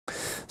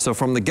So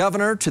from the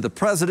governor to the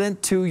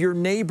president to your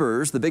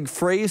neighbors, the big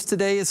phrase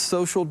today is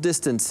social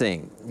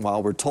distancing.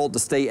 While we're told to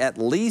stay at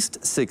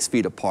least 6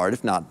 feet apart,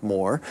 if not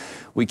more,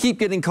 we keep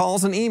getting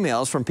calls and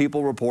emails from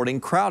people reporting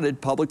crowded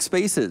public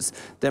spaces.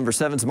 Denver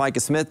 7's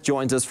Micah Smith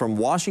joins us from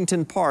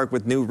Washington Park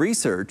with new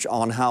research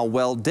on how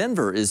well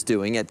Denver is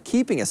doing at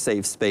keeping a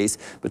safe space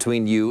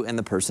between you and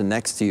the person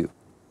next to you.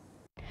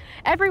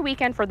 Every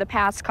weekend for the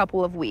past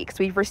couple of weeks,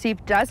 we've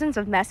received dozens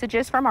of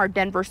messages from our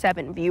Denver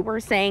 7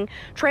 viewers saying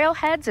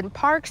trailheads and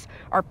parks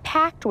are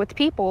packed with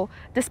people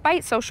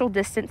despite social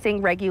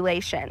distancing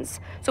regulations.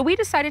 So we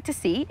decided to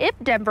see if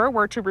Denver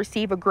were to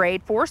receive a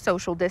grade for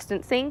social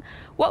distancing,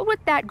 what would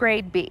that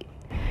grade be?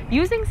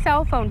 Using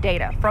cell phone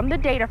data from the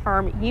data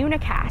firm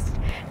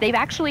Unacast, they've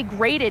actually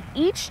graded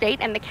each state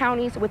and the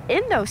counties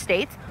within those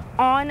states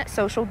on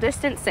social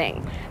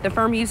distancing. The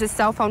firm uses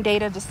cell phone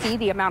data to see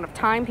the amount of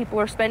time people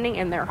are spending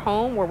in their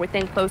home or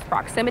within close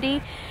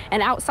proximity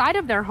and outside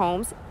of their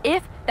homes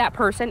if that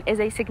person is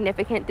a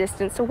significant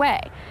distance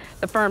away.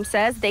 The firm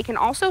says they can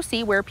also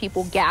see where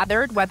people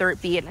gathered, whether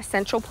it be an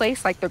essential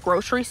place like the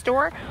grocery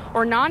store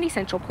or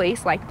non-essential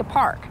place like the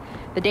park.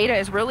 The data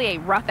is really a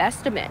rough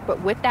estimate,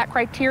 but with that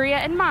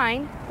criteria in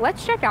mind,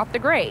 let's check out the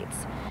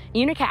grades.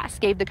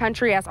 Unacast gave the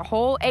country as a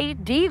whole a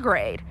D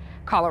grade.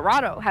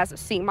 Colorado has a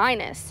C-,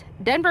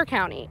 Denver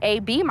County a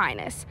B-,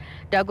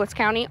 Douglas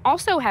County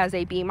also has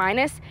a B-,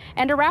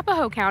 and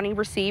Arapahoe County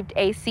received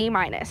a C-.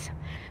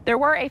 There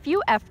were a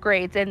few F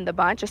grades in the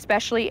bunch,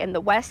 especially in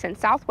the west and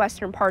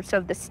southwestern parts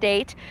of the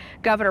state.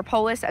 Governor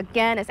Polis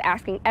again is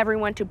asking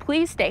everyone to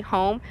please stay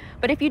home,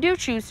 but if you do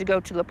choose to go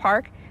to the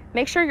park,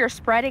 make sure you're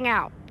spreading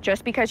out.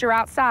 Just because you're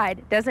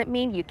outside doesn't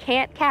mean you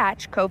can't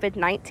catch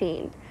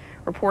COVID-19.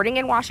 Reporting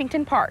in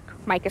Washington Park,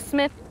 Micah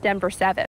Smith, Denver 7.